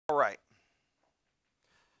All right.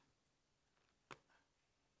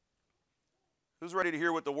 Who's ready to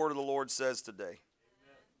hear what the word of the Lord says today?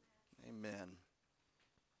 Amen. Amen.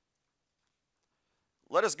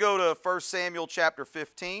 Let us go to 1 Samuel chapter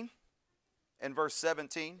 15 and verse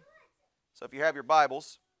 17. So if you have your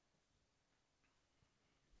Bibles.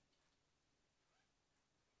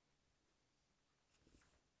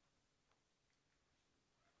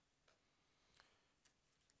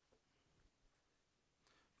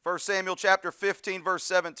 First Samuel chapter 15, verse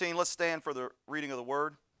 17. Let's stand for the reading of the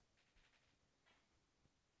word.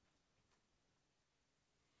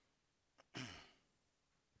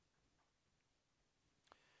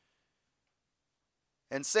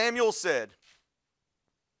 And Samuel said,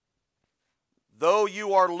 "Though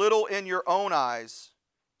you are little in your own eyes,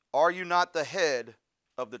 are you not the head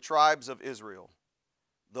of the tribes of Israel?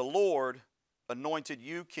 The Lord anointed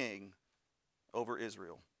you king over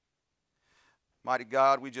Israel." Mighty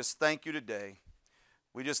God, we just thank you today.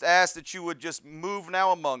 We just ask that you would just move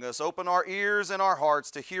now among us. Open our ears and our hearts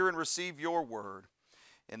to hear and receive your word.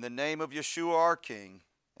 In the name of Yeshua our King,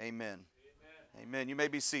 amen. Amen. Amen. You may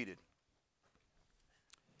be seated.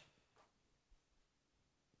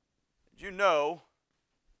 Did you know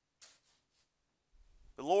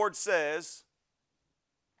the Lord says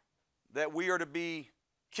that we are to be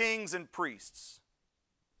kings and priests?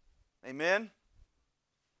 Amen?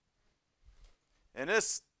 And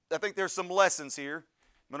this, I think there's some lessons here.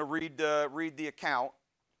 I'm going to read the account.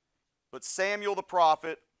 But Samuel the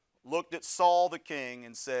prophet looked at Saul the king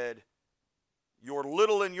and said, "You're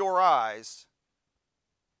little in your eyes,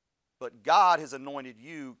 but God has anointed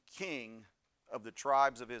you king of the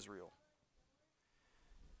tribes of Israel."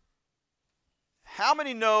 How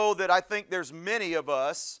many know that I think there's many of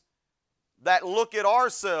us that look at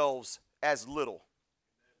ourselves as little?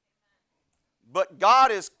 But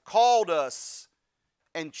God has called us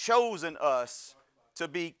and chosen us to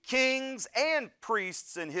be kings and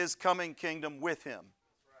priests in His coming kingdom with Him.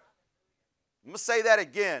 I'm going to say that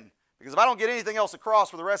again, because if I don't get anything else across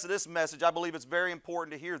for the rest of this message, I believe it's very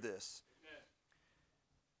important to hear this.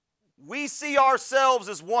 We see ourselves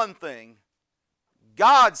as one thing.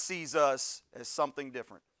 God sees us as something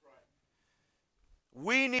different.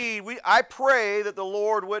 I pray that the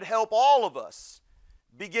Lord would help all of us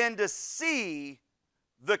begin to see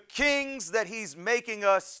the kings that He's making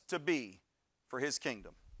us to be for His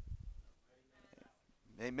kingdom.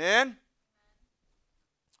 Amen.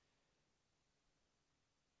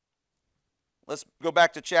 Let's go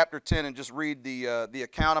back to chapter 10 and just read the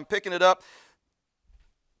account. I'm picking it up.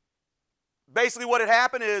 Basically what had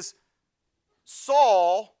happened is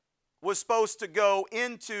Saul was supposed to go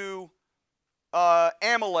into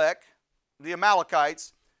Amalek, the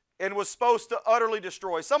Amalekites, and was supposed to utterly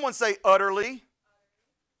destroy. Someone say utterly.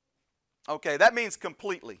 Okay, that means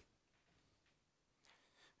completely.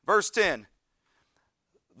 Verse 10.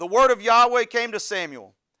 The word of Yahweh came to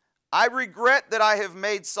Samuel. "I regret that I have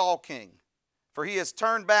made Saul king, for he has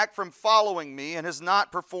turned back from following me and has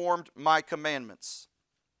not performed my commandments."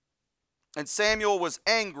 And Samuel was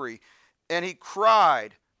angry, and he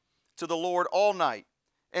cried to the Lord all night.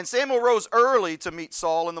 And Samuel rose early to meet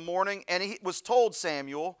Saul in the morning, and he was told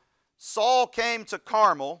Samuel, "Saul came to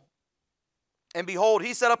Carmel, and behold,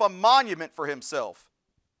 he set up a monument for himself."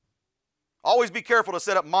 Always be careful to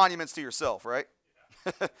set up monuments to yourself, right?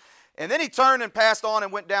 "And then he turned and passed on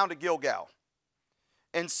and went down to Gilgal.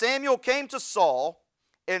 And Samuel came to Saul,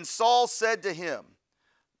 and Saul said to him,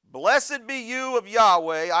 'Blessed be you of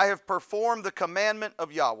Yahweh, I have performed the commandment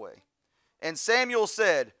of Yahweh.' And Samuel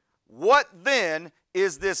said, 'What then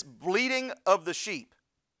is this bleating of the sheep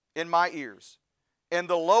in my ears, and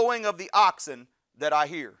the lowing of the oxen that I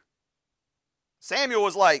hear?' Samuel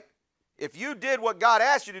was like, 'If you did what God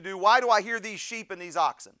asked you to do, why do I hear these sheep and these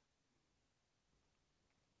oxen?'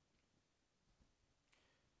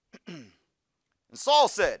 And Saul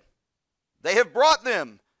said, 'They have brought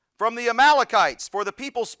them from the Amalekites, for the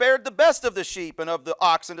people spared the best of the sheep and of the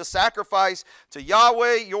oxen to sacrifice to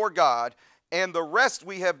Yahweh your God, and the rest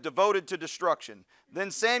we have devoted to destruction.' Then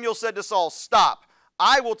Samuel said to Saul, 'Stop,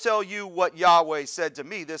 I will tell you what Yahweh said to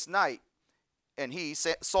me this night.' And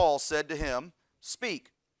Saul said to him,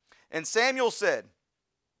 'Speak.' And Samuel said,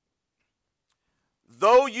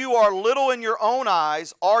 'Though you are little in your own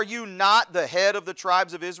eyes, are you not the head of the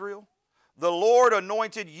tribes of Israel? The Lord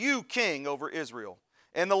anointed you king over Israel.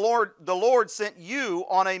 And the Lord sent you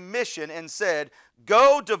on a mission and said,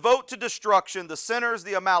 Go devote to destruction the sinners,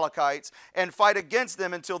 the Amalekites, and fight against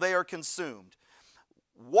them until they are consumed.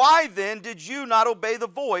 Why then did you not obey the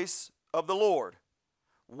voice of the Lord?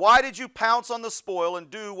 Why did you pounce on the spoil and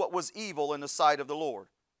do what was evil in the sight of the Lord?'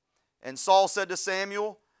 And Saul said to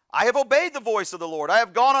Samuel, I have obeyed the voice of the Lord. I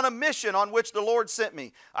have gone on a mission on which the Lord sent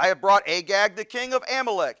me. I have brought Agag, the king of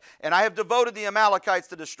Amalek, and I have devoted the Amalekites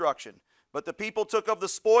to destruction. But the people took of the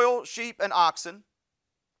spoil, sheep and oxen,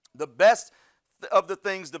 the best of the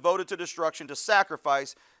things devoted to destruction, to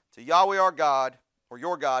sacrifice to Yahweh our God, or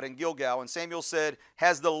your God, in Gilgal. And Samuel said,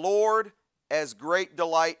 has the Lord as great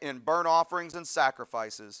delight in burnt offerings and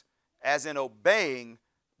sacrifices as in obeying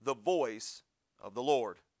the voice of the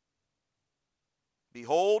Lord?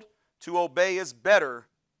 Behold, to obey is better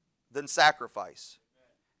than sacrifice,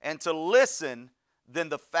 and to listen than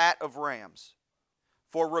the fat of rams.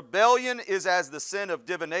 For rebellion is as the sin of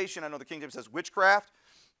divination. I know the King James says witchcraft.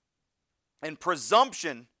 And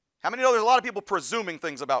presumption, how many know there's a lot of people presuming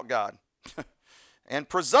things about God? And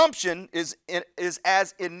presumption is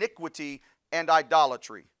as iniquity and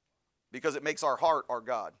idolatry, because it makes our heart our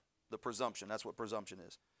God. The presumption, that's what presumption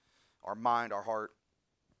is. Our mind, our heart.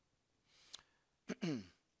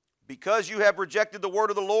 Because you have rejected the word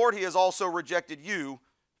of the Lord, he has also rejected you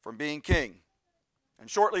from being king. And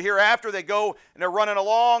shortly hereafter, they go and they're running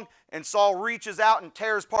along, and Saul reaches out and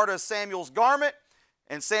tears part of Samuel's garment,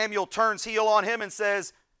 and Samuel turns heel on him and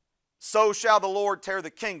says, so shall the Lord tear the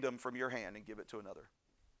kingdom from your hand and give it to another.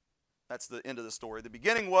 That's the end of the story. The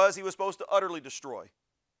beginning was he was supposed to utterly destroy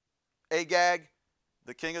Agag,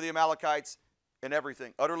 the king of the Amalekites, and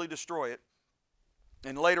everything. Utterly destroy it.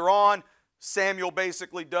 And later on, Samuel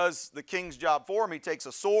basically does the king's job for him. He takes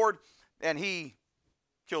a sword and he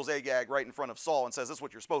kills Agag right in front of Saul and says, this is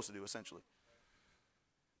what you're supposed to do, essentially.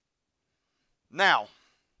 Now,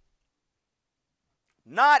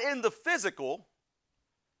 not in the physical,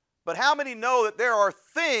 but how many know that there are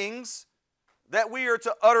things that we are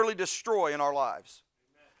to utterly destroy in our lives?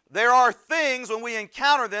 Amen. There are things when we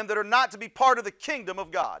encounter them that are not to be part of the kingdom of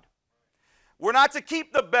God. We're not to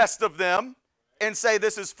keep the best of them and say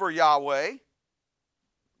this is for Yahweh.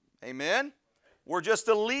 Amen. We're just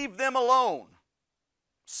to leave them alone.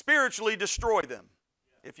 Spiritually destroy them,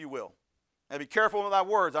 if you will. Now be careful with my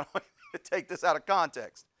words. I don't want you to take this out of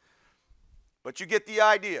context. But you get the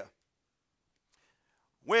idea.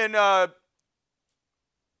 When the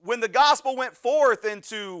gospel went forth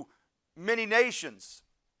into many nations,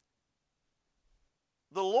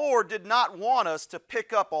 the Lord did not want us to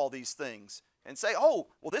pick up all these things and say, oh,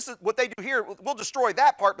 well, this is what they do here. We'll destroy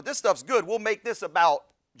that part, but this stuff's good. We'll make this about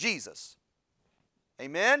Jesus.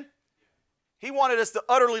 Amen? He wanted us to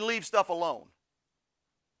utterly leave stuff alone.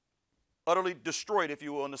 Utterly destroy it, if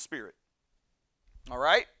you will, in the spirit. All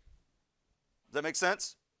right? Does that make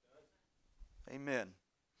sense? Amen.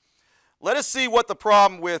 Let us see what the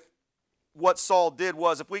problem with what Saul did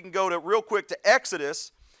was. If we can go to real quick to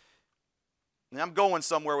Exodus, and I'm going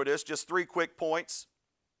somewhere with this, just 3 quick points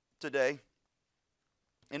today.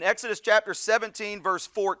 In Exodus chapter 17, verse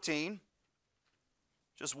 14,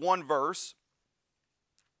 just one verse.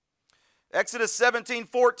 Exodus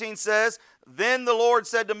 17:14 says, then the Lord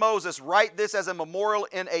said to Moses, write this as a memorial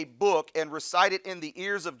in a book and recite it in the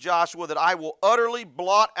ears of Joshua, that I will utterly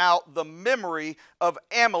blot out the memory of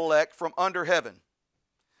Amalek from under heaven.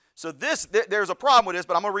 So there's a problem with this,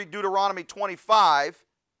 but I'm going to read Deuteronomy 25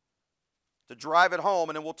 to drive it home,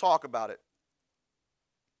 and then we'll talk about it.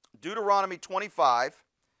 Deuteronomy 25,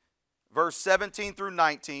 verse 17 through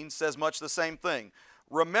 19 says much the same thing.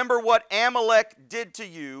 Remember what Amalek did to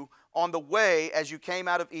you on the way as you came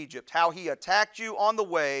out of Egypt, how he attacked you on the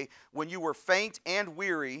way when you were faint and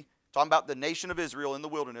weary, talking about the nation of Israel in the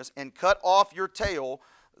wilderness, and cut off your tail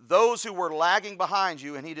those who were lagging behind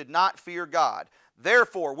you, and he did not fear God.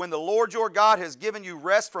 Therefore, when the Lord your God has given you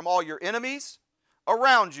rest from all your enemies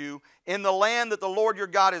around you in the land that the Lord your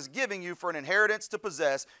God is giving you for an inheritance to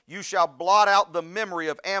possess, you shall blot out the memory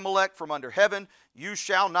of Amalek from under heaven. You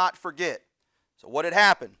shall not forget. So what had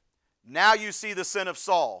happened? Now you see the sin of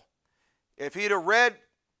Saul. If he'd have read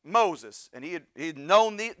Moses and he'd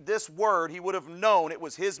known this word, he would have known it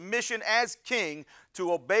was his mission as king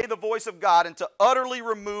to obey the voice of God and to utterly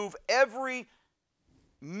remove every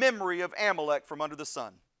memory of Amalek from under the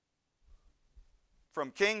sun. From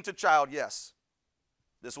king to child, yes.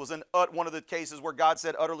 This was one of the cases where God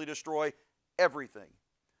said utterly destroy everything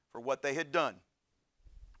for what they had done.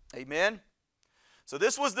 Amen? So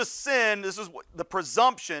this was the sin, this was the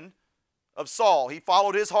presumption of Saul. He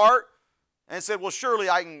followed his heart and said, well, surely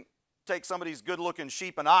I can take some of these good-looking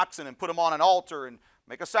sheep and oxen and put them on an altar and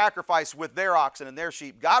make a sacrifice with their oxen and their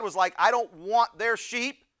sheep. God was like, I don't want their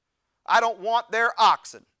sheep. I don't want their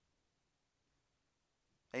oxen.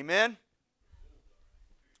 Amen?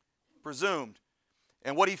 Presumed.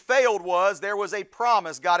 And what he failed was there was a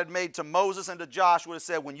promise God had made to Moses and to Joshua that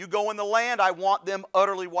said, when you go in the land, I want them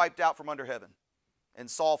utterly wiped out from under heaven. And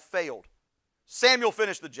Saul failed. Samuel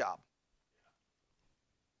finished the job.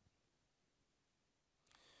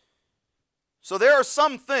 So there are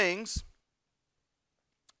some things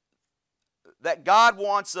that God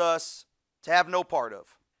wants us to have no part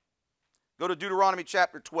of. Go to Deuteronomy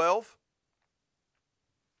chapter 12.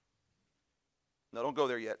 No, don't go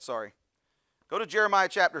there yet, sorry. Go to Jeremiah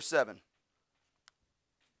chapter 7.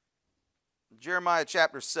 Jeremiah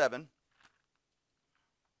chapter 7.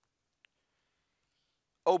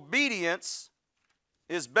 Obedience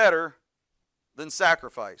is better than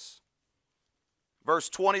sacrifice. Verse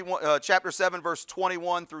 21, chapter 7, verse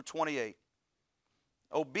 21 through 28.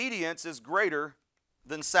 Obedience is greater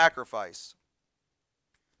than sacrifice.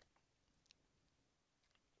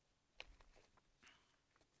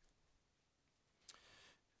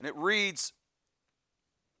 And it reads,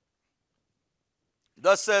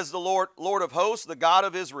 "Thus says the Lord of hosts, the God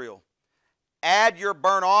of Israel, add your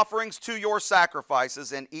burnt offerings to your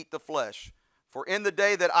sacrifices and eat the flesh. For in the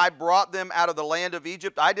day that I brought them out of the land of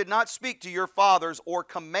Egypt, I did not speak to your fathers or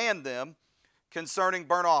command them concerning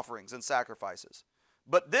burnt offerings and sacrifices.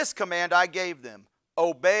 But this command I gave them,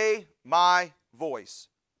 obey my voice,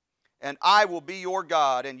 and I will be your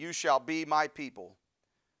God, and you shall be my people."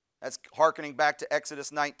 That's hearkening back to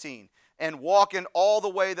Exodus 19. "And walk in all the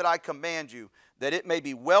way that I command you, that it may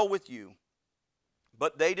be well with you.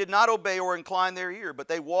 But they did not obey or incline their ear, but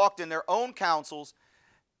they walked in their own counsels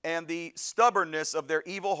and the stubbornness of their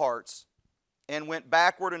evil hearts, and went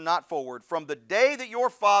backward and not forward. From the day that your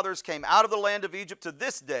fathers came out of the land of Egypt to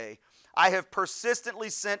this day, I have persistently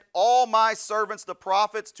sent all my servants the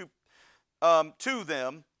prophets to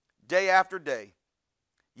them day after day.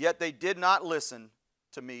 Yet they did not listen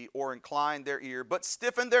to me or incline their ear, but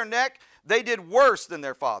stiffened their neck. They did worse than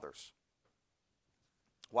their fathers."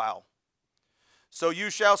 Wow. "So you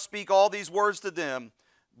shall speak all these words to them,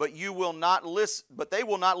 but they will not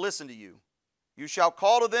listen to you. You shall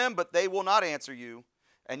call to them, but they will not answer you.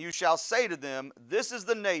 And you shall say to them, this is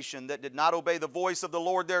the nation that did not obey the voice of the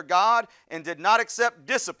Lord their God and did not accept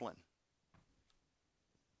discipline."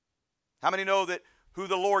 How many know that who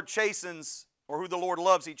the Lord chastens, or who the Lord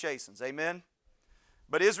loves, he chastens? Amen?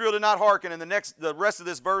 But Israel did not hearken, and the rest of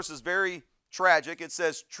this verse is very tragic. It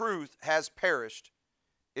says, "Truth has perished.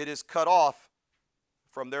 It is cut off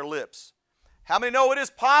from their lips." How many know it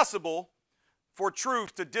is possible for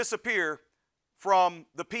truth to disappear from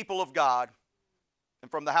the people of God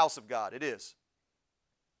and from the house of God? It is.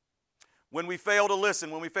 When we fail to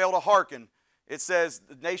listen, when we fail to hearken, it says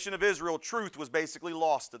the nation of Israel, truth was basically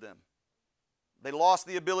lost to them. They lost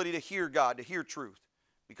the ability to hear God, to hear truth,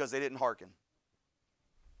 because they didn't hearken.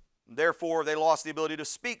 Therefore, they lost the ability to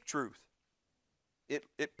speak truth.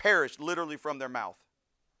 It perished literally from their mouth.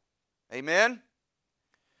 Amen?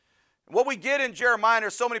 What we get in Jeremiah,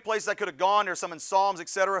 there's so many places I could have gone. There's some in Psalms,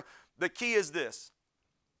 etc. The key is this.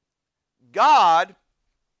 God,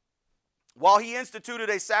 while he instituted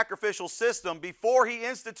a sacrificial system, before he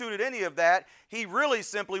instituted any of that, he really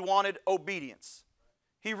simply wanted obedience.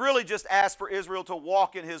 He really just asked for Israel to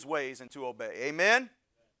walk in his ways and to obey. Amen?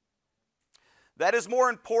 That is more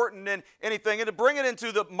important than anything. And to bring it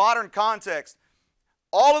into the modern context,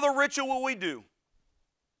 all of the ritual we do,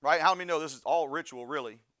 right? How many know this is all ritual,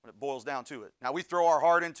 really, when it boils down to it? Now, we throw our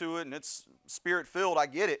heart into it, and it's spirit-filled. I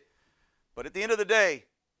get it. But at the end of the day,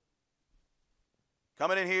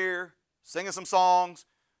 coming in here, singing some songs,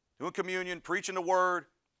 doing communion, preaching the word,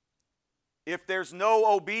 if there's no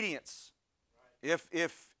obedience, if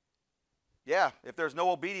there's no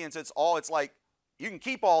obedience, it's like you can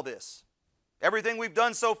keep all this. Everything we've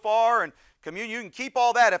done so far and communion, you can keep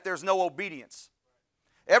all that if there's no obedience.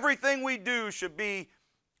 Everything we do should be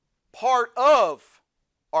part of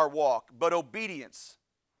our walk, but obedience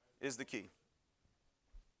is the key.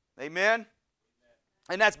 Amen?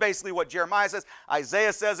 And that's basically what Jeremiah says.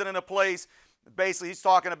 Isaiah says it in a place. Basically, he's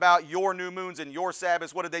talking about your new moons and your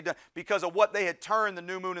Sabbaths. What had they done? Because of what they had turned the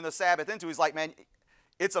new moon and the Sabbath into. He's like, man,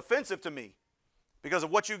 it's offensive to me because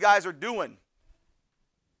of what you guys are doing.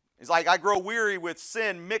 He's like, I grow weary with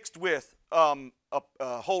sin mixed with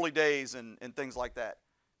holy days and things like that.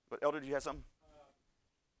 But Elder, did you have something?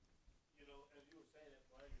 As you were saying it,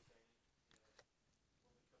 while you're saying it, when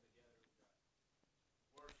we come together, we've got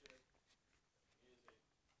worship, music,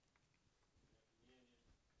 communion,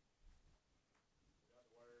 we got the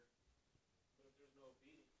word. But if there's no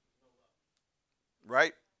obedience, there's no love.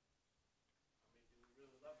 Right. I mean, do we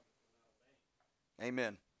really love him if we're not obeying?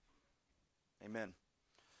 Amen. Amen.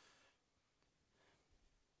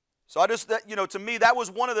 So to me, that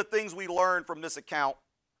was one of the things we learned from this account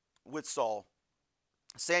with Saul.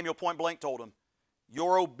 Samuel point blank told him,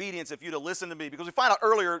 your obedience, if you'd have listened to me. Because we find out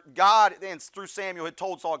earlier, God, and through Samuel, had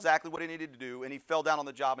told Saul exactly what he needed to do, and he fell down on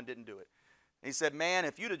the job and didn't do it. And he said, man,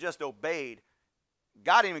 if you'd have just obeyed,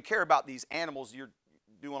 God didn't even care about these animals you're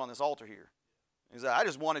doing on this altar here. He said, I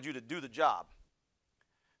just wanted you to do the job.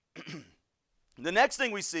 The next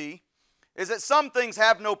thing we see is that some things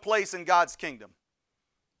have no place in God's kingdom.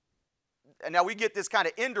 And now we get this kind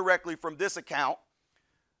of indirectly from this account,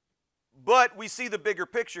 but we see the bigger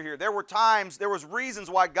picture here. There was reasons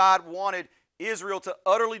why God wanted Israel to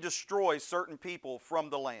utterly destroy certain people from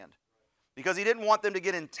the land, because he didn't want them to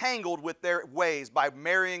get entangled with their ways by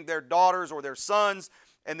marrying their daughters or their sons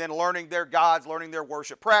and then learning their gods, learning their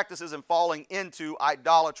worship practices, and falling into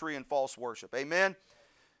idolatry and false worship. Amen?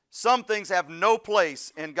 Some things have no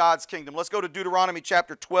place in God's kingdom. Let's go to Deuteronomy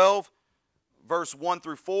chapter 12, verse 1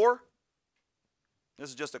 through 4. This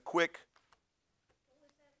is just a quick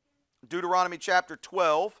Deuteronomy chapter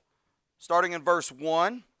 12, starting in verse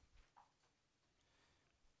 1.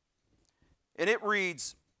 And it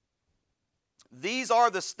reads, these are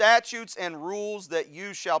the statutes and rules that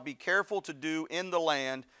you shall be careful to do in the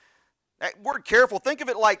land. That word careful, think of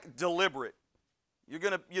it like deliberate. You're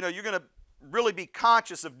going to really be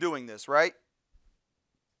conscious of doing this, right?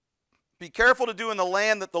 Be careful to do in the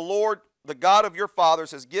land that the Lord, the God of your fathers,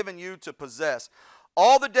 has given you to possess.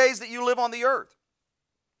 All the days that you live on the earth,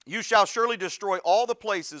 you shall surely destroy all the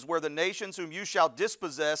places where the nations whom you shall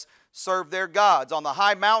dispossess serve their gods, on the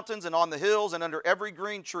high mountains and on the hills and under every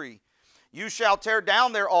green tree. You shall tear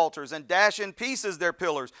down their altars and dash in pieces their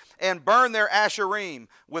pillars and burn their asherim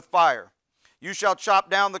with fire. You shall chop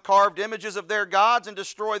down the carved images of their gods and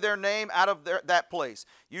destroy their name out of that place.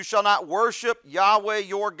 You shall not worship Yahweh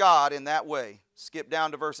your God in that way. Skip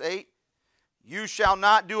down to verse 8. You shall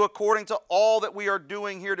not do according to all that we are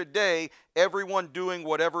doing here today, everyone doing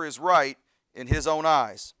whatever is right in his own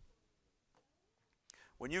eyes.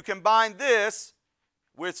 When you combine this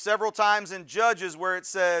with several times in Judges where it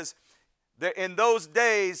says that in those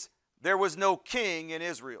days there was no king in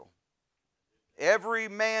Israel. Every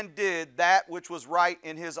man did that which was right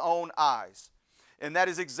in his own eyes. And that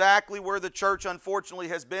is exactly where the church, unfortunately,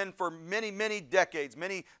 has been for many, many decades,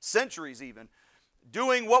 many centuries even,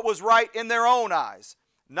 doing what was right in their own eyes,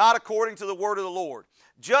 not according to the word of the Lord.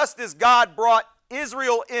 Just as God brought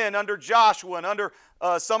Israel in under Joshua and under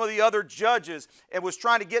some of the other judges and was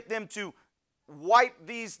trying to get them to wipe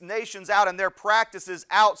these nations out and their practices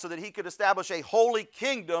out so that he could establish a holy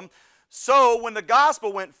kingdom, so when the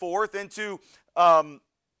gospel went forth into, for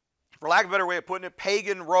lack of a better way of putting it,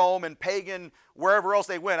 pagan Rome and pagan wherever else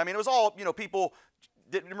they went. I mean, it was all, people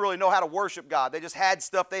didn't really know how to worship God. They just had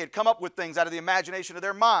stuff. They had come up with things out of the imagination of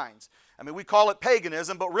their minds. I mean, we call it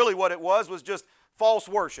paganism, but really what it was just false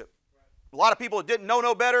worship. A lot of people that didn't know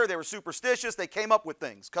no better, they were superstitious, they came up with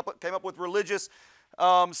things, came up with religious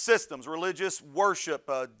systems, religious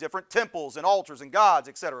worship, different temples and altars and gods,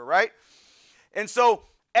 etc., right? And so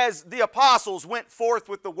as the apostles went forth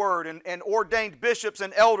with the word and ordained bishops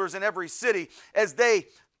and elders in every city, as they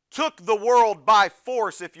took the world by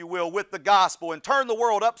force, if you will, with the gospel and turned the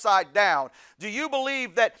world upside down, do you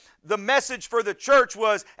believe that the message for the church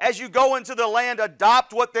was, as you go into the land,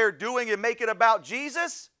 adopt what they're doing and make it about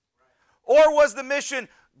Jesus? Or was the mission,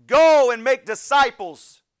 go and make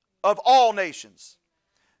disciples of all nations,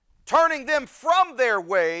 turning them from their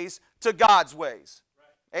ways to God's ways?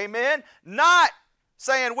 Amen? Not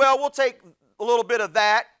saying, well, we'll take a little bit of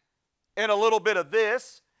that and a little bit of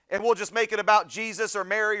this, and we'll just make it about Jesus or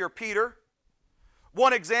Mary or Peter.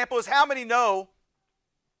 One example is, how many know,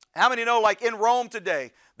 like in Rome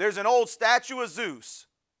today, there's an old statue of Zeus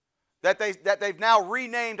that they've now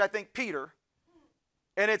renamed, I think, Peter.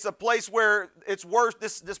 And it's a place where it's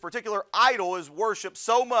this particular idol is worshipped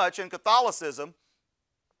so much in Catholicism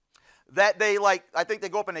that they, like, I think they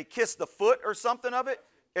go up and they kiss the foot or something of it.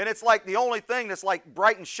 And it's like the only thing that's like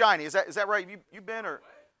bright and shiny. Is that right? You been, or?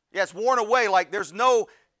 Yeah, it's worn away. Like there's no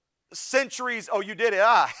centuries. Oh, you did it.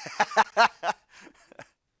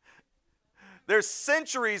 There's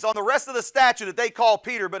centuries on the rest of the statue that they call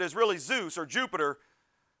Peter, but is really Zeus or Jupiter.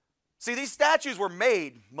 See, these statues were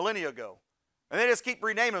made millennia ago. And they just keep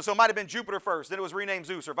renaming them. So it might have been Jupiter first, then it was renamed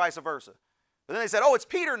Zeus, or vice versa. But then they said, oh, it's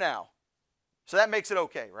Peter now. So that makes it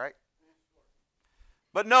okay, right?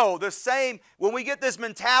 But no, the same, when we get this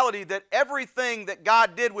mentality that everything that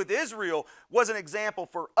God did with Israel was an example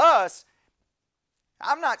for us,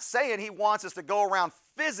 I'm not saying he wants us to go around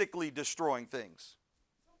physically destroying things.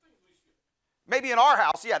 Maybe in our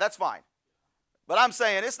house, yeah, that's fine. But I'm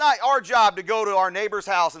saying it's not our job to go to our neighbor's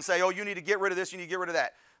house and say, oh, you need to get rid of this, you need to get rid of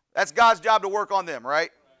that. That's God's job to work on them, right?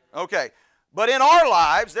 Okay. But in our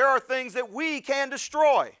lives, there are things that we can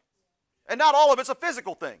destroy. And not all of it's a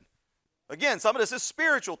physical thing. Again, some of this is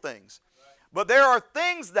spiritual things. But there are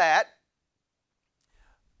things that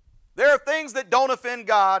don't offend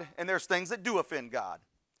God, and there's things that do offend God.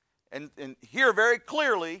 And here very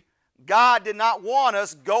clearly, God did not want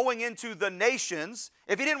us going into the nations.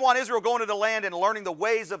 If he didn't want Israel going to the land and learning the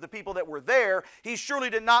ways of the people that were there, he surely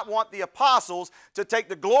did not want the apostles to take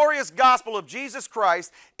the glorious gospel of Jesus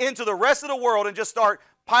Christ into the rest of the world and just start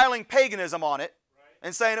piling paganism on it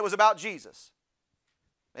and saying it was about Jesus.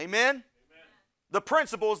 Amen? Amen. The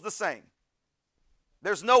principle is the same.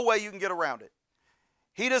 There's no way you can get around it.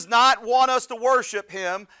 He does not want us to worship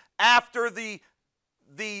him after the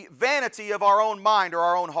vanity of our own mind or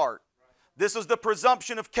our own heart. This is the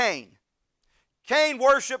presumption of Cain. Cain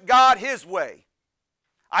worshiped God his way.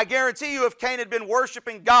 I guarantee you if Cain had been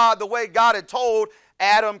worshiping God the way God had told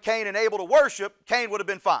Adam, Cain, and Abel to worship, Cain would have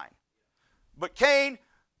been fine. But Cain,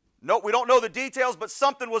 no, we don't know the details, but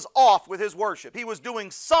something was off with his worship. He was doing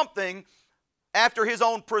something after his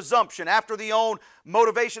own presumption, after the own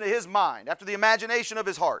motivation of his mind, after the imagination of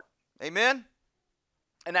his heart. Amen?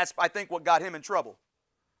 And that's, I think, what got him in trouble.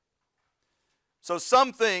 So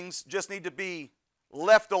some things just need to be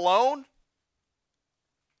left alone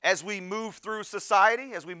as we move through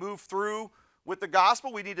society, as we move through with the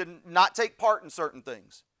gospel. We need to not take part in certain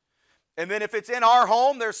things. And then if it's in our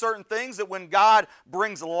home, there's certain things that when God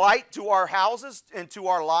brings light to our houses and to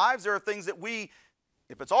our lives, there are things that we,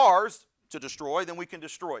 if it's ours to destroy, then we can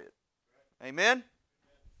destroy it. Amen?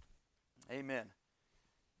 Amen.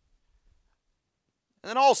 And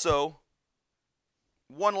then also,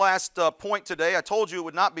 one last point today. I told you it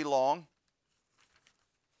would not be long.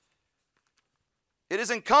 It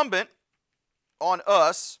is incumbent on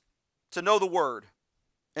us to know the Word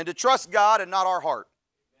and to trust God and not our heart.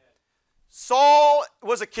 Saul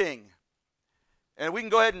was a king. And we can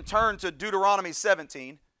go ahead and turn to Deuteronomy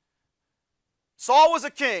 17. Saul was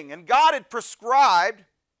a king, and God had prescribed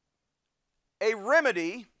a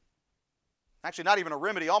remedy, actually not even a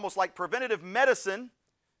remedy, almost like preventative medicine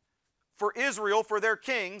for Israel, for their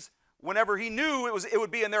kings, whenever he knew it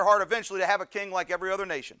would be in their heart eventually to have a king like every other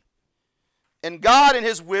nation. And God, in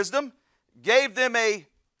his wisdom, gave them a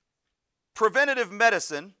preventative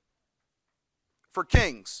medicine for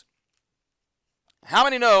kings. How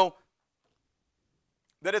many know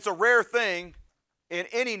that it's a rare thing in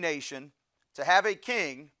any nation to have a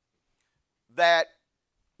king that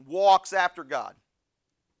walks after God?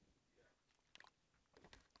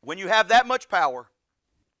 When you have that much power,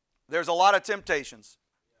 there's a lot of temptations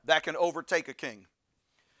that can overtake a king.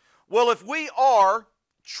 Well, if we are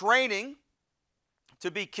training to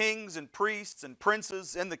be kings and priests and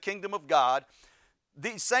princes in the kingdom of God,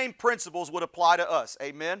 these same principles would apply to us.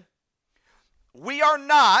 Amen? We are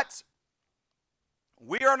not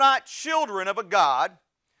children of a God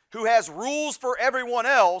who has rules for everyone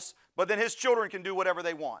else, but then his children can do whatever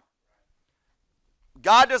they want.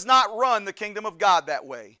 God does not run the kingdom of God that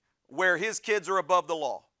way, where his kids are above the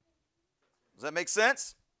law. Does that make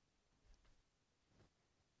sense?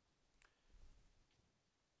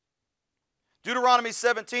 Deuteronomy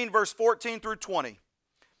 17, verse 14 through 20.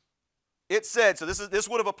 It said, so this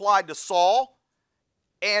would have applied to Saul,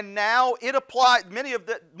 and now it applied,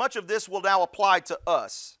 much of this will now apply to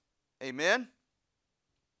us. Amen?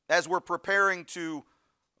 As we're preparing to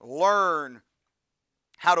learn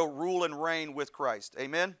how to rule and reign with Christ.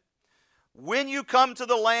 Amen? When you come to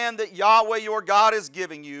the land that Yahweh your God is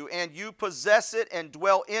giving you, and you possess it and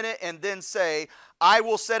dwell in it, and then say, I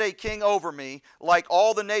will set a king over me, like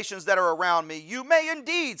all the nations that are around me, you may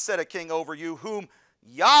indeed set a king over you, whom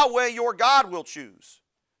Yahweh your God will choose.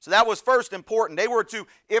 So that was first important.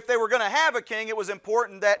 If they were going to have a king, it was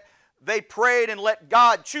important that they prayed and let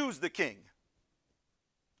God choose the king.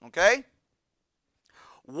 Okay?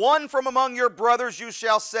 One from among your brothers you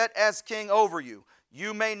shall set as king over you.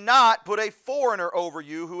 You may not put a foreigner over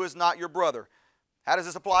you who is not your brother. How does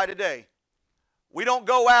this apply today? We don't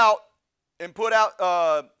go out and put out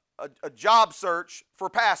a job search for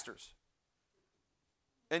pastors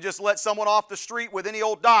and just let someone off the street with any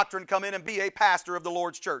old doctrine come in and be a pastor of the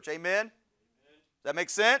Lord's church. Amen? Does that make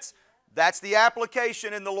sense? That's the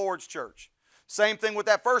application in the Lord's church. Same thing with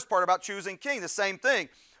that first part about choosing king. The same thing.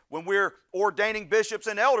 When we're ordaining bishops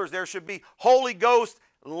and elders, there should be Holy Ghost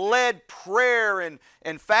led prayer and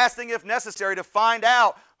fasting if necessary to find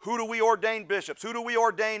out who do we ordain bishops, who do we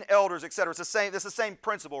ordain elders, etc. It's the same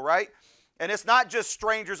principle, right? And it's not just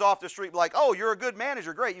strangers off the street like, oh, you're a good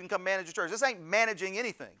manager, great, you can come manage the church. This ain't managing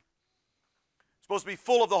anything. It's supposed to be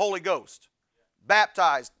full of the Holy Ghost,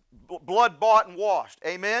 baptized, blood bought and washed.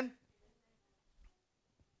 Amen?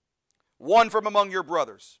 One from among your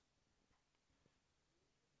brothers.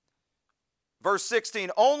 Verse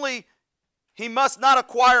 16, only he must not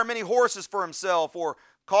acquire many horses for himself, or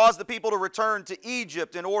cause the people to return to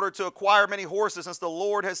Egypt in order to acquire many horses, since the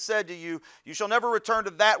Lord has said to you, you shall never return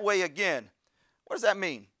to that way again. What does that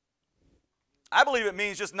mean? I believe it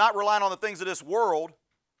means just not relying on the things of this world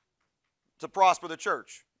to prosper the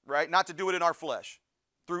church, right? Not to do it in our flesh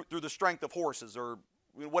through the strength of horses or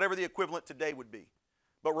whatever the equivalent today would be.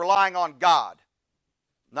 But relying on God,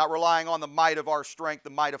 not relying on the might of our strength, the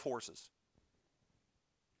might of horses.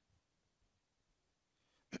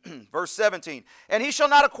 Verse 17, and he shall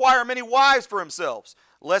not acquire many wives for himself,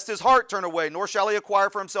 lest his heart turn away, nor shall he acquire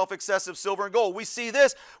for himself excessive silver and gold. We see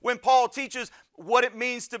this when Paul teaches what it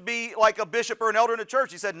means to be like a bishop or an elder in the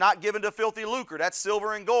church. He said, not given to filthy lucre. That's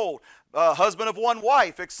silver and gold. Husband of one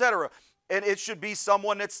wife, etc. And it should be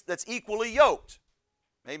someone that's equally yoked.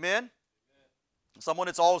 Amen? Someone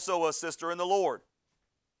that's also a sister in the Lord,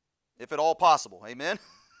 if at all possible. Amen?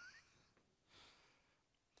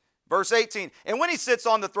 Verse 18, and when he sits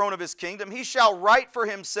on the throne of his kingdom, he shall write for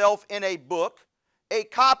himself in a book a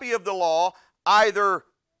copy of the law, either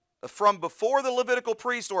from before the Levitical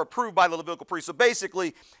priest or approved by the Levitical priest. So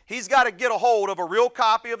basically, he's got to get a hold of a real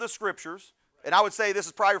copy of the Scriptures. And I would say this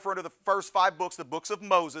is probably referring to the first 5 books, the books of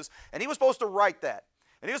Moses. And he was supposed to write that.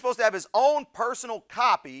 And he was supposed to have his own personal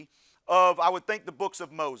copy of, I would think, the books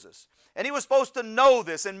of Moses. And he was supposed to know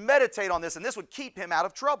this and meditate on this, and this would keep him out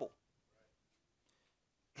of trouble.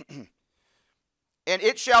 And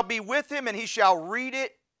it shall be with him, and he shall read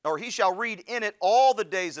it, or he shall read in it all the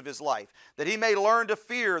days of his life, that he may learn to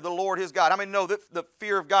fear the Lord his God. How many know that the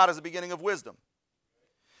fear of God is the beginning of wisdom?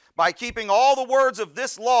 By keeping all the words of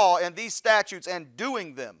this law and these statutes and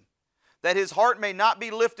doing them, that his heart may not be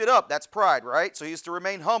lifted up. That's pride, right? So he is to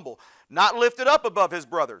remain humble, not lifted up above his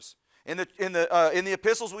brothers. In the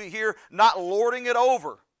epistles we hear, not lording it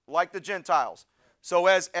over like the Gentiles. So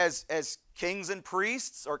as kings and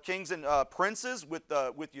priests, or kings and princes with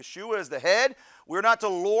Yeshua as the head, we're not to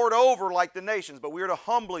lord over like the nations, but we are to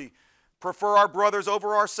humbly prefer our brothers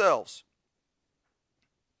over ourselves.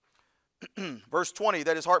 Verse 20,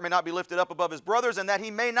 that his heart may not be lifted up above his brothers, and that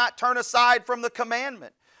he may not turn aside from the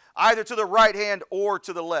commandment, either to the right hand or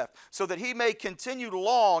to the left, so that he may continue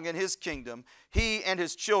long in his kingdom, he and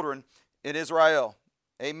his children in Israel.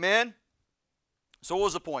 Amen? So what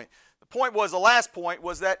was the point? The point was, the last point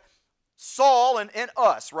was that Saul and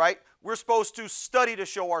us, right? We're supposed to study to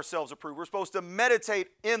show ourselves approved. We're supposed to meditate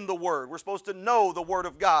in the Word. We're supposed to know the Word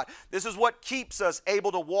of God. This is what keeps us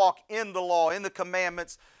able to walk in the law, in the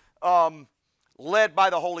commandments, led by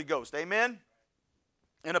the Holy Ghost. Amen?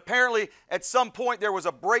 And apparently, at some point, there was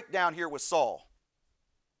a breakdown here with Saul.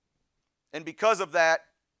 And because of that,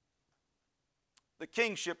 the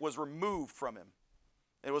kingship was removed from him.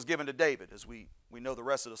 It was given to David, as we know the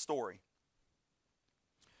rest of the story.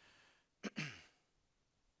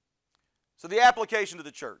 So the application to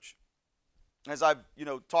the church. As I've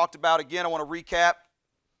talked about again, I want to recap.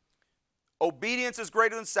 Obedience is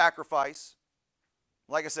greater than sacrifice.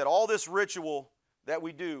 Like I said, all this ritual that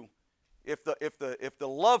we do, if the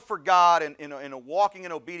love for God and walking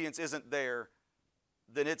in obedience isn't there,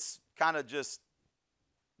 then it's kind of just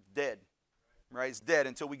dead. Right? It's dead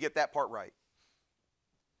until we get that part right.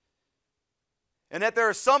 And that there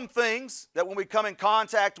are some things that when we come in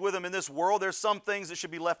contact with them in this world, there's some things that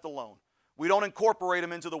should be left alone. We don't incorporate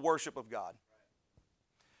them into the worship of God.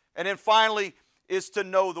 And then finally is to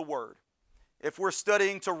know the Word. If we're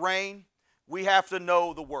studying to reign, we have to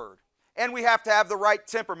know the Word. And we have to have the right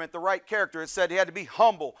temperament, the right character. It said he had to be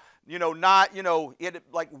humble, he had to,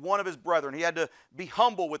 like one of his brethren. He had to be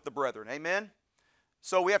humble with the brethren. Amen?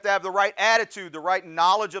 So we have to have the right attitude, the right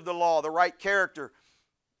knowledge of the law, the right character.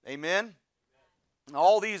 Amen? And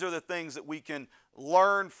all these are the things that we can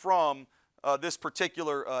learn from this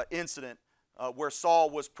particular incident where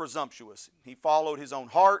Saul was presumptuous. He followed his own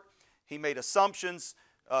heart. He made assumptions.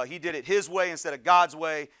 He did it his way instead of God's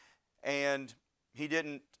way. And he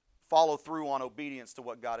didn't follow through on obedience to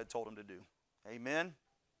what God had told him to do. Amen?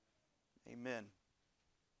 Amen.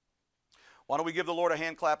 Why don't we give the Lord a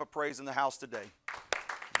hand clap of praise in the house today?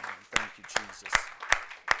 Thank you, Jesus.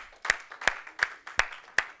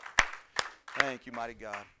 Thank you, mighty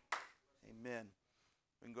God. Amen.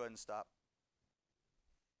 We can go ahead and stop.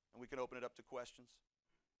 And we can open it up to questions.